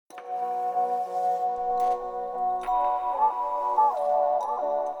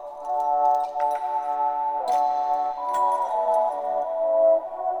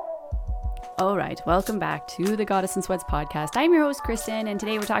All right, welcome back to the Goddess in Sweats podcast. I'm your host, Kristen, and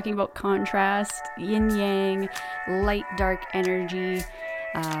today we're talking about contrast, yin-yang, light-dark energy,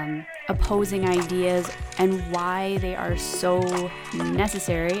 opposing ideas, and why they are so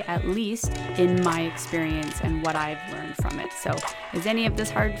necessary, at least in my experience and what I've learned from it. So, is any of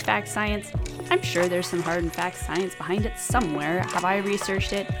this hard fact science? I'm sure there's some hard and fact science behind it somewhere. Have I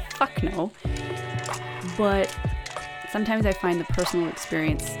researched it? Fuck no. But sometimes I find the personal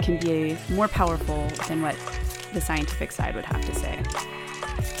experience can be more powerful than what the scientific side would have to say.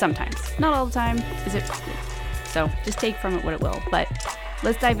 Sometimes. Not all the time. Is it? So just take from it what it will. But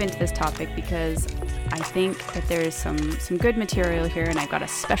let's dive into this topic because I think that there is some good material here, and I've got a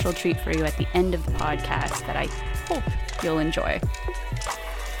special treat for you at the end of the podcast that I hope you'll enjoy.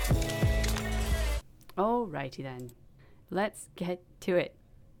 Alrighty then. Let's get to it.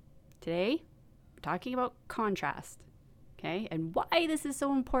 Today, we're talking about contrast. Okay, and why this is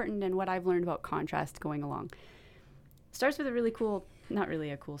so important and what I've learned about contrast going along. Starts with a really cool, not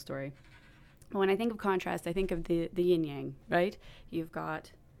really a cool story. But when I think of contrast, I think of the yin yang, right? You've got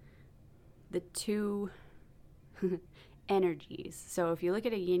the two energies. So if you look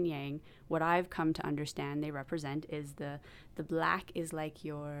at a yin yang, what I've come to understand they represent is the black is like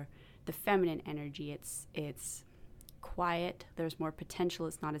the feminine energy. It's quiet. There's more potential.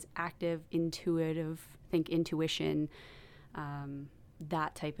 It's not as active, intuitive. Think intuition.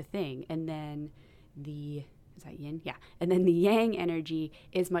 That type of thing. And then is that yin? Yeah. And then the yang energy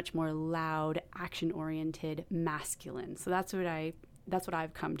is much more loud, action-oriented, masculine. So that's what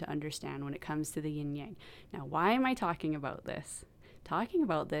I've come to understand when it comes to the yin yang. Now, why am I talking about this?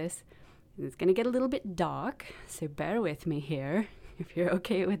 It's going to get a little bit dark, so bear with me here if you're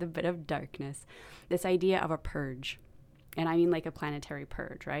okay with a bit of darkness. This idea of a purge. And I mean like a planetary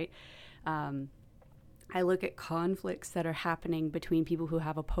purge, right? I look at conflicts that are happening between people who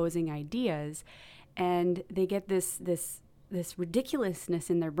have opposing ideas, and they get this ridiculousness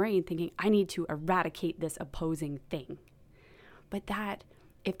in their brain thinking, I need to eradicate this opposing thing. But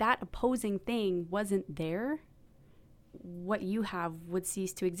if that opposing thing wasn't there, what you have would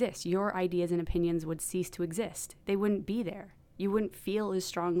cease to exist. Your ideas and opinions would cease to exist. They wouldn't be there. You wouldn't feel as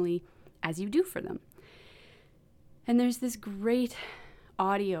strongly as you do for them. And there's this great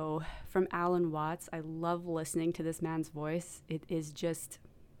audio from Alan Watts. I love listening to this man's voice. It is just,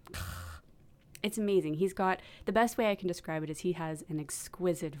 it's amazing. He's got, the best way I can describe it is he has an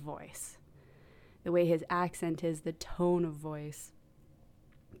exquisite voice. The way his accent is, the tone of voice.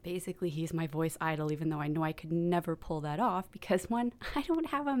 Basically, he's my voice idol, even though I know I could never pull that off because one, I don't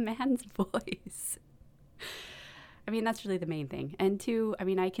have a man's voice. I mean, that's really the main thing. And two, I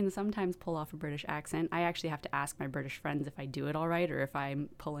mean, I can sometimes pull off a British accent. I actually have to ask my British friends if I do it all right or if I'm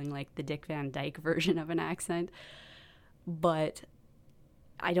pulling like the Dick Van Dyke version of an accent. But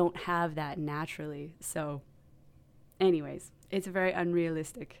I don't have that naturally. So anyways, it's a very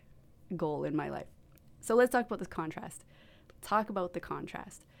unrealistic goal in my life. So let's talk about this contrast. Talk about the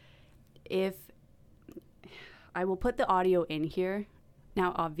contrast. If I will put the audio in here.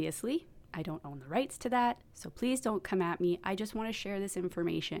 Now, obviously, I don't own the rights to that, so please don't come at me. I just want to share this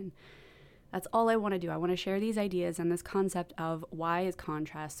information. That's all I want to do. I want to share these ideas and this concept of why is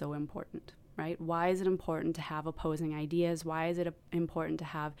contrast so important, right? Why is it important to have opposing ideas? Why is it important to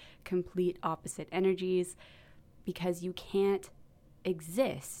have complete opposite energies? Because you can't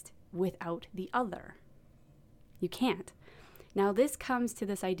exist without the other. You can't. Now, this comes to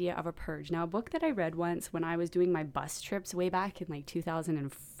this idea of a purge. Now, a book that I read once when I was doing my bus trips way back in like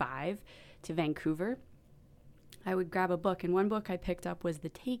 2005 to Vancouver, I would grab a book, and one book I picked up was The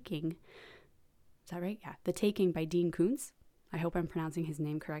Taking. Is that right? Yeah. The Taking by Dean Koontz. I hope I'm pronouncing his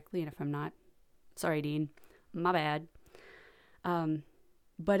name correctly, and if I'm not, sorry, Dean. My bad.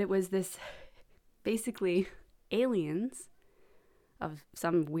 But it was this, basically, aliens of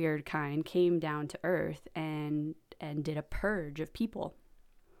some weird kind came down to Earth and did a purge of people,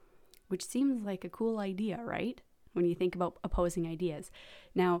 which seems like a cool idea, right? When you think about opposing ideas.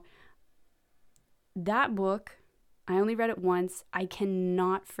 Now, that book, I only read it once. I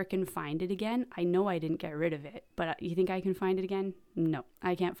cannot frickin' find it again. I know I didn't get rid of it, but you think I can find it again? No,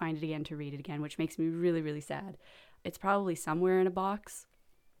 I can't find it again to read it again, which makes me really, really sad. It's probably somewhere in a box,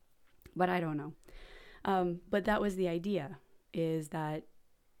 but I don't know. But that was the idea, is that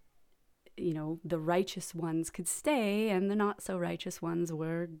the righteous ones could stay and the not so righteous ones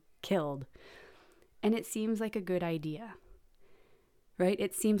were killed. And it seems like a good idea, right?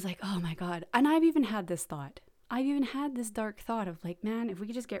 It seems like, oh my God. And I've even had this thought. I've even had this dark thought of like, man, if we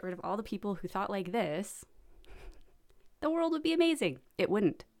could just get rid of all the people who thought like this, the world would be amazing. It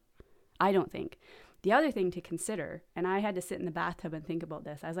wouldn't. I don't think. The other thing to consider, and I had to sit in the bathtub and think about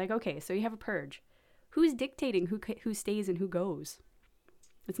this. I was like, okay, so you have a purge. Who's dictating who stays and who goes?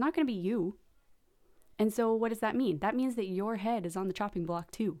 It's not going to be you. And so what does that mean? That means that your head is on the chopping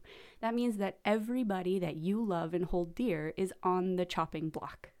block too. That means that everybody that you love and hold dear is on the chopping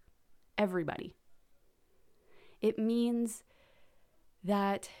block. Everybody. It means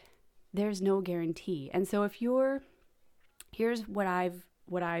that there's no guarantee. And so here's what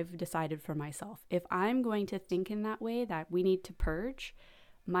I've decided for myself. If I'm going to think in that way, that we need to purge,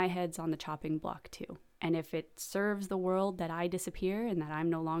 my head's on the chopping block too. And if it serves the world that I disappear and that I'm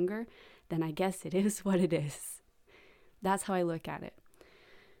no longer, then I guess it is what it is. That's how I look at it.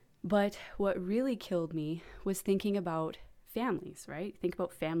 But what really killed me was thinking about families, right? Think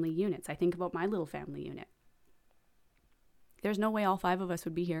about family units. I think about my little family unit. There's no way all 5 of us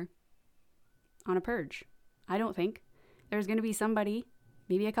would be here on a purge. I don't think. There's going to be somebody,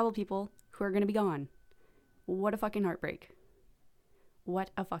 maybe a couple people, who are going to be gone. What a fucking heartbreak.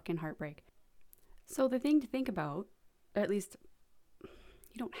 What a fucking heartbreak. So the thing to think about, at least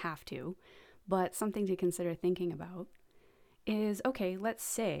you don't have to, but something to consider thinking about is, okay, let's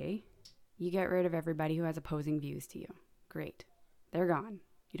say you get rid of everybody who has opposing views to you. Great. They're gone.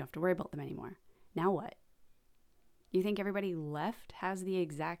 You don't have to worry about them anymore. Now what? You think everybody left has the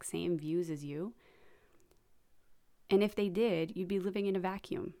exact same views as you? And if they did, you'd be living in a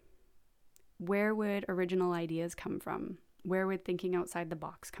vacuum. Where would original ideas come from? Where would thinking outside the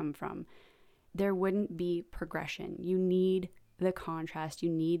box come from? There wouldn't be progression. You need the contrast. You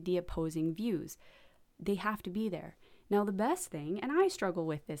need the opposing views. They have to be there. Now, the best thing, and I struggle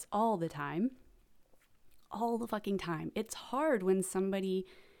with this all the time, all the fucking time. It's hard when somebody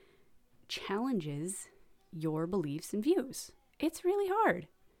challenges your beliefs and views. It's really hard.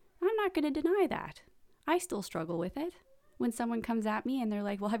 I'm not going to deny that. I still struggle with it. When someone comes at me and they're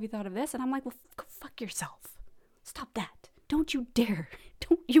like, well, have you thought of this? And I'm like, well, go fuck yourself. Stop that. Don't you dare.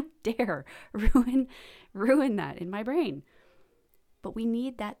 Don't you dare ruin that in my brain. But we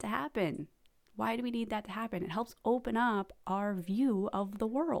need that to happen. Why do we need that to happen? It helps open up our view of the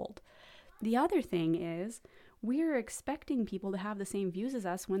world. The other thing is, we're expecting people to have the same views as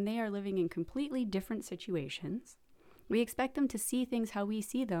us when they are living in completely different situations. We expect them to see things how we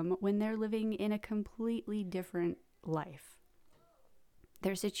see them when they're living in a completely different life.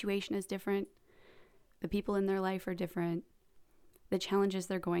 Their situation is different. The people in their life are different. The challenges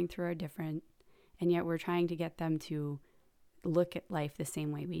they're going through are different. And yet we're trying to get them to look at life the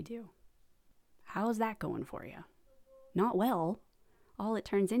same way we do. How's that going for you? Not well. All it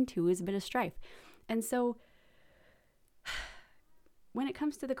turns into is a bit of strife. And so when it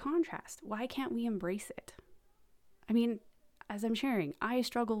comes to the contrast, why can't we embrace it? I mean, as I'm sharing, I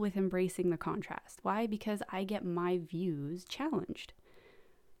struggle with embracing the contrast. Why? Because I get my views challenged.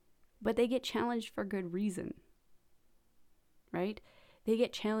 But they get challenged for good reason, right? They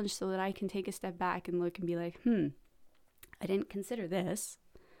get challenged so that I can take a step back and look and be like, I didn't consider this.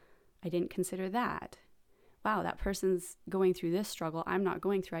 I didn't consider that. Wow, that person's going through this struggle I'm not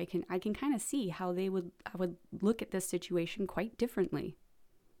going through. I can kind of see how I would look at this situation quite differently.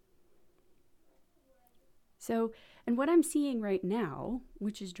 So, and what I'm seeing right now,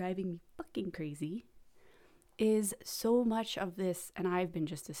 which is driving me fucking crazy, is so much of this, and I've been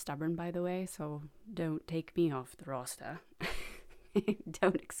just as stubborn, by the way, so don't take me off the roster.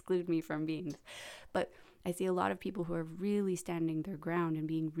 Don't exclude me from being this. But I see a lot of people who are really standing their ground and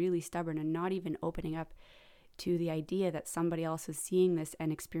being really stubborn and not even opening up to the idea that somebody else is seeing this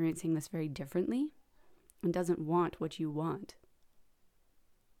and experiencing this very differently and doesn't want what you want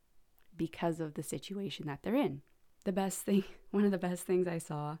because of the situation that they're in. The best thing, one of the best things I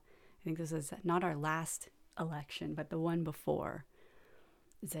saw, I think this is not our last election, but the one before,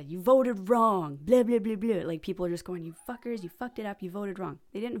 it said, you voted wrong, blah, blah, blah, blah. Like, people are just going, you fuckers, you fucked it up, you voted wrong.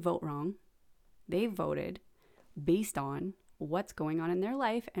 They didn't vote wrong. They voted based on what's going on in their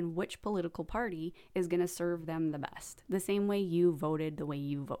life and which political party is going to serve them the best. The same way you voted the way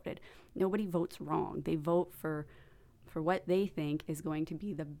you voted. Nobody votes wrong. They vote for what they think is going to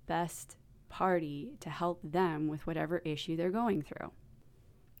be the best party to help them with whatever issue they're going through.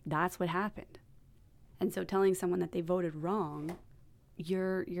 That's what happened. And so telling someone that they voted wrong,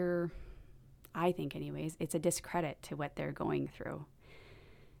 I think anyways, it's a discredit to what they're going through.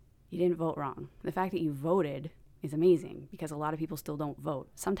 You didn't vote wrong. The fact that you voted is amazing because a lot of people still don't vote.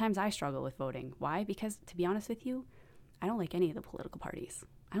 Sometimes I struggle with voting. Why? Because, to be honest with you, I don't like any of the political parties.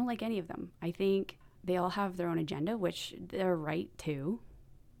 I don't like any of them. I think they all have their own agenda, which they're right to.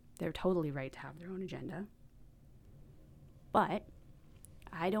 They're totally right to have their own agenda. But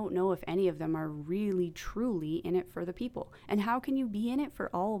I don't know if any of them are really, truly in it for the people. And how can you be in it for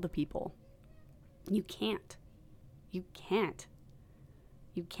all the people You can't. You can't.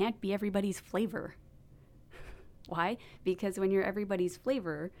 You can't be everybody's flavor. Why? Because when you're everybody's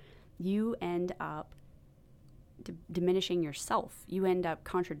flavor, you end up diminishing yourself. You end up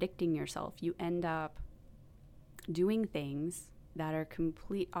contradicting yourself. You end up doing things that are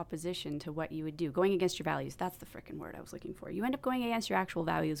complete opposition to what you would do. Going against your values. That's the frickin' word I was looking for. You end up going against your actual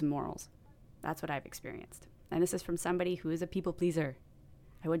values and morals. That's what I've experienced. And this is from somebody who is a people pleaser.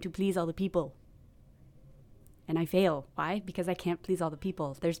 I want to please all the people. And I fail. Why? Because I can't please all the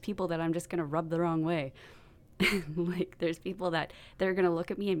people. There's people that I'm just going to rub the wrong way. Like, there's people that they're going to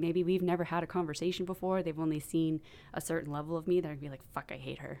look at me and maybe we've never had a conversation before. They've only seen a certain level of me. They're going to be like, fuck, I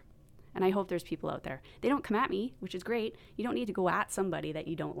hate her. And I hope there's people out there. They don't come at me, which is great. You don't need to go at somebody that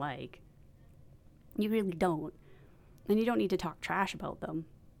you don't like. You really don't. And you don't need to talk trash about them.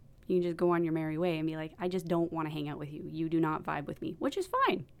 You can just go on your merry way and be like, I just don't want to hang out with you. You do not vibe with me, which is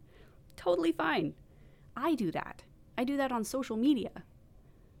fine. Totally fine. I do that. I do that on social media.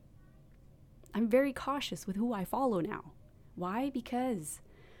 I'm very cautious with who I follow now. Why? Because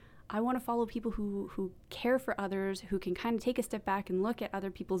I want to follow people who care for others, who can kind of take a step back and look at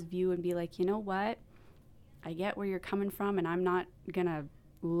other people's view and be like, you know what? I get where you're coming from and I'm not going to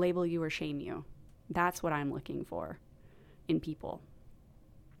label you or shame you. That's what I'm looking for in people.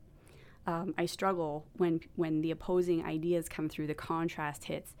 I struggle when the opposing ideas come through, the contrast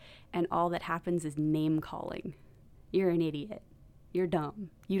hits, and all that happens is name calling. You're an idiot. You're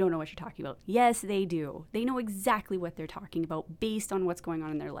dumb. You don't know what you're talking about. Yes, they do. They know exactly what they're talking about based on what's going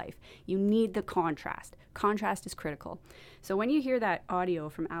on in their life. You need the contrast. Contrast is critical. So when you hear that audio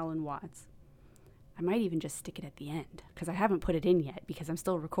from Alan Watts, I might even just stick it at the end because I haven't put it in yet because I'm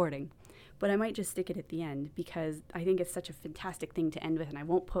still recording. But I might just stick it at the end because I think it's such a fantastic thing to end with, and I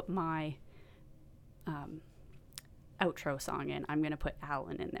won't put my outro song in. I'm going to put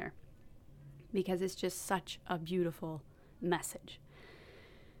Alan in there because it's just such a beautiful message.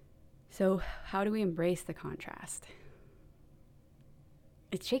 So how do we embrace the contrast?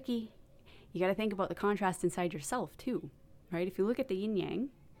 It's tricky. You got to think about the contrast inside yourself too, right? If you look at the yin yang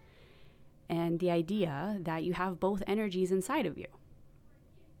and the idea that you have both energies inside of you,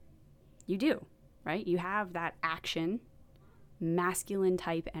 you do, right? You have that action, masculine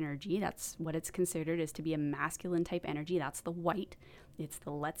type energy. That's what it's considered, is to be a masculine type energy. That's the white. It's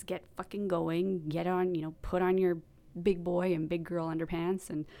the let's get fucking going, get on, put on your big boy and big girl underpants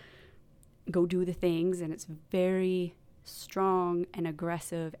and go do the things. And it's very strong and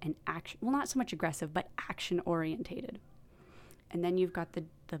aggressive and action. Well, not so much aggressive, but action orientated. And then you've got the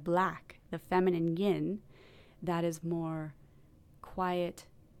black, the feminine yin, that is more quiet.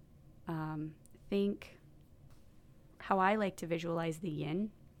 Think how I like to visualize the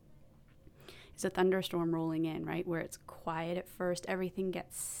yin is a thunderstorm rolling in, right? Where it's quiet at first, everything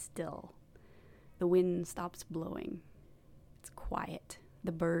gets still. The wind stops blowing. It's quiet.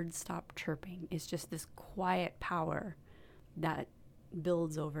 The birds stop chirping. It's just this quiet power that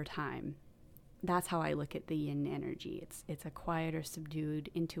builds over time. That's how I look at the yin energy. It's a quieter, subdued,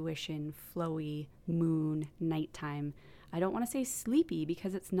 intuition, flowy, moon, nighttime. I don't want to say sleepy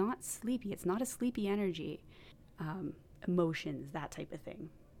because it's not sleepy. It's not a sleepy energy. Emotions, that type of thing.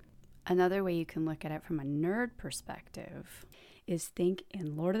 Another way you can look at it from a nerd perspective is think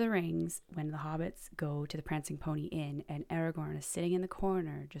in Lord of the Rings when the hobbits go to the Prancing Pony Inn and Aragorn is sitting in the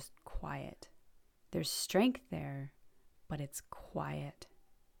corner just quiet. There's strength there, but it's quiet.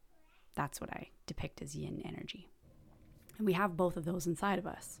 That's what I depict as yin energy. And we have both of those inside of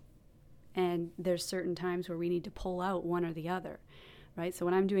us. And there's certain times where we need to pull out one or the other, right? So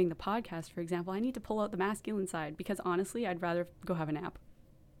when I'm doing the podcast, for example, I need to pull out the masculine side because honestly, I'd rather go have a nap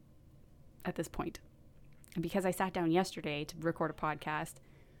at this point. And because I sat down yesterday to record a podcast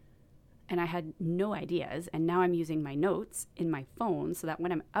and I had no ideas, and now I'm using my notes in my phone so that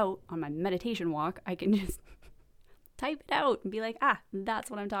when I'm out on my meditation walk, I can just type it out and be like, that's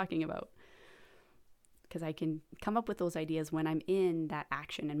what I'm talking about. Because I can come up with those ideas when I'm in that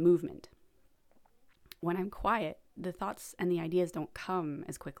action and movement. When I'm quiet, the thoughts and the ideas don't come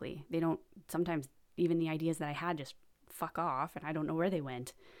as quickly. They don't, sometimes even the ideas that I had just fuck off and I don't know where they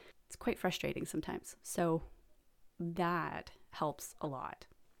went. It's quite frustrating sometimes. So that helps a lot.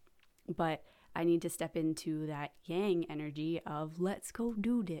 But I need to step into that yang energy of let's go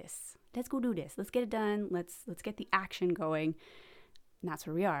do this. Let's go do this. Let's get it done. Let's get the action going. And that's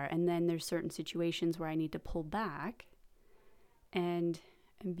where we are. And then there's certain situations where I need to pull back and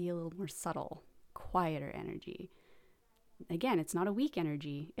be a little more subtle, quieter energy. Again, it's not a weak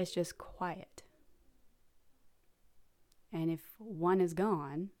energy. It's just quiet. And if one is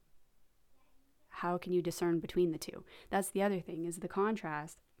gone, how can you discern between the two? That's the other thing, is the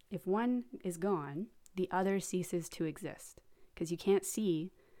contrast If one is gone, the other ceases to exist, because you can't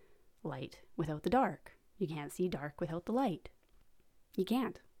see light without the dark. You can't see dark without the light. You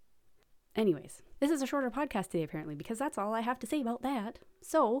can't. Anyways, this is a shorter podcast today, apparently, because that's all I have to say about that.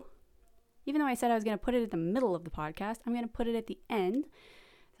 So, even though I said I was going to put it at the middle of the podcast, I'm going to put it at the end.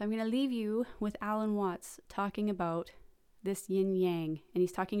 So I'm going to leave you with Alan Watts talking about this yin yang, and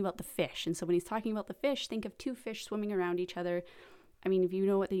he's talking about the fish. And so when he's talking about the fish, think of two fish swimming around each other. I mean, if you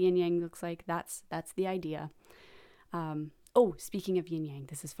know what the yin yang looks like, that's the idea. Speaking of yin yang,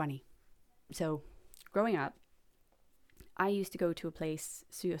 this is funny. So growing up, I used to go to a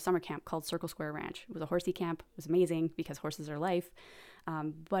summer camp called Circle Square Ranch. It was a horsey camp. It was amazing because horses are life.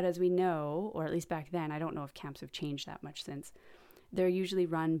 But as we know, or at least back then, I don't know if camps have changed that much since, they're usually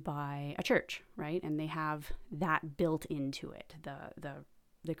run by a church, right? And they have that built into it,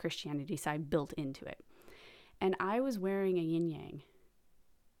 the Christianity side built into it. And I was wearing a yin yang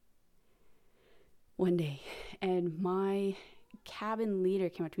one day, and my cabin leader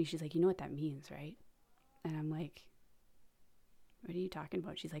came up to me. She's like, "You know what that means, right?" And I'm like, "What are you talking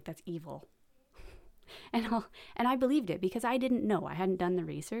about?" She's like, "That's evil." And I believed it because I didn't know. I hadn't done the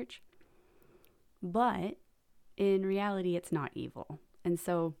research. But in reality, it's not evil. And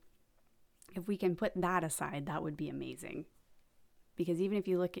so if we can put that aside, that would be amazing. Because even if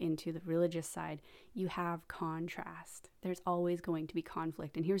you look into the religious side, you have contrast. There's always going to be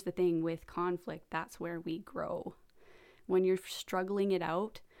conflict. And here's the thing with conflict, that's where we grow. When you're struggling it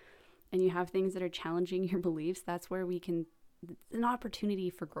out and you have things that are challenging your beliefs, that's where it's an opportunity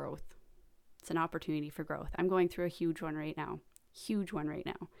for growth. It's an opportunity for growth. I'm going through a huge one right now.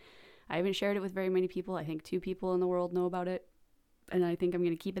 I haven't shared it with very many people. I think 2 people in the world know about it. And I think I'm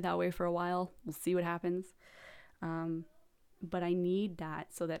going to keep it that way for a while. We'll see what happens. But I need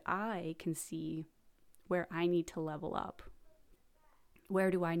that so that I can see where I need to level up. Where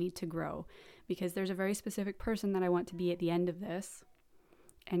do I need to grow? Because there's a very specific person that I want to be at the end of this.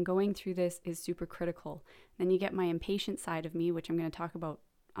 And going through this is super critical. Then you get my impatient side of me, which I'm going to talk about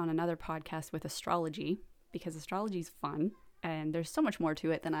on another podcast with astrology, because astrology is fun. And there's so much more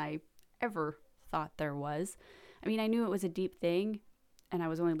to it than I ever thought there was. I mean, I knew it was a deep thing and I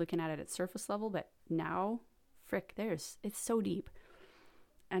was only looking at it at surface level, but now, it's so deep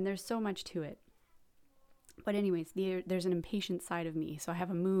and there's so much to it. But anyways, there's an impatient side of me. So I have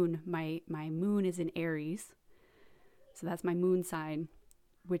a moon. My moon is in Aries. So that's my moon sign,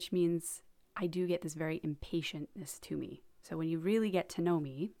 which means I do get this very impatientness to me. So when you really get to know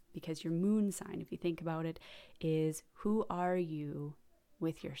me, because your moon sign, if you think about it, is who are you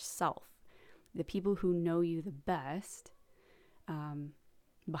with yourself? The people who know you the best,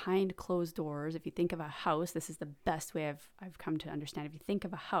 behind closed doors. If you think of a house, this is the best way I've come to understand. If you think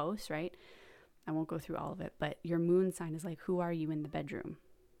of a house, right? I won't go through all of it, but your moon sign is like, who are you in the bedroom?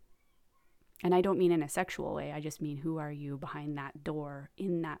 And I don't mean in a sexual way. I just mean, who are you behind that door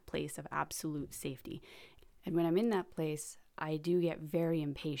in that place of absolute safety? And when I'm in that place, I do get very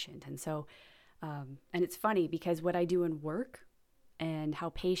impatient. And so, and it's funny because what I do in work and how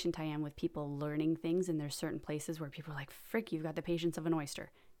patient I am with people learning things, and there's certain places where people are like, frick, you've got the patience of an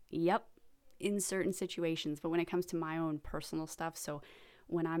oyster. Yep, in certain situations. But when it comes to my own personal stuff, so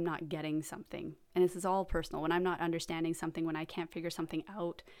when I'm not getting something, and this is all personal, when I'm not understanding something, when I can't figure something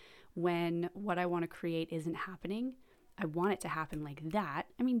out, when what I want to create isn't happening, I want it to happen like that.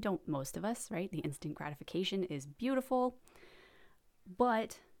 I mean, don't most of us, right? The instant gratification is beautiful,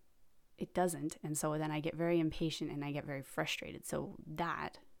 but it doesn't. And so then I get very impatient and I get very frustrated. So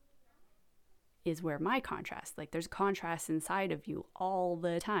that is where my contrast, like there's contrast inside of you all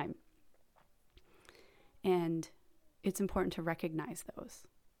the time. And it's important to recognize those.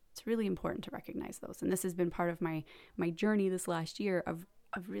 It's really important to recognize those. And this has been part of my journey this last year of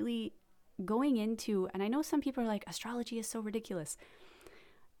really going into, and I know some people are like, astrology is so ridiculous.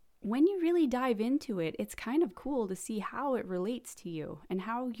 When you really dive into it, it's kind of cool to see how it relates to you and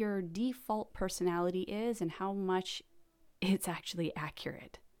how your default personality is and how much it's actually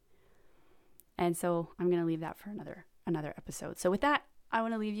accurate. And so I'm going to leave that for another episode. So with that, I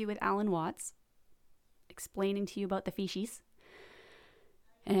want to leave you with Alan Watts explaining to you about the fishies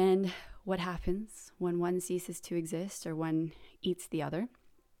and what happens when one ceases to exist or one eats the other.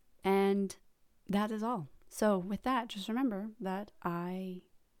 And that is all. So with that, just remember that I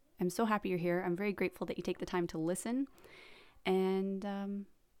am so happy you're here. I'm very grateful that you take the time to listen. And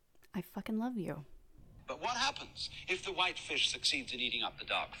I fucking love you. But what happens if the white fish succeeds in eating up the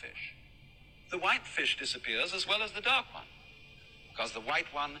dark fish? The white fish disappears as well as the dark one, because the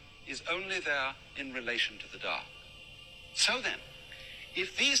white one is only there in relation to the dark. So then,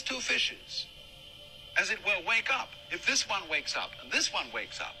 if these two fishes, as it were, wake up, if this one wakes up and this one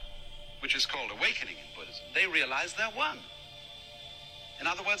wakes up, which is called awakening in Buddhism, they realize they're one. In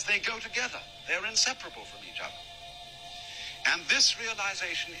other words, they go together. They're inseparable from each other. And this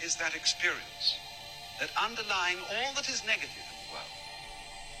realization is that experience that underlying all that is negative in the world,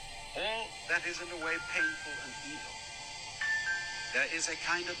 all that is in a way painful and evil, there is a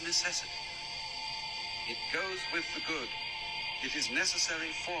kind of necessity. It goes with the good. It is necessary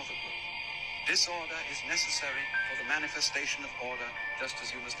for the good. Disorder is necessary for the manifestation of order, just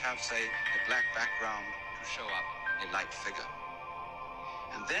as you must have, say, a black background to show up a light figure.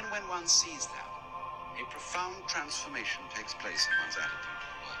 And then when one sees that, a profound transformation takes place in one's attitude.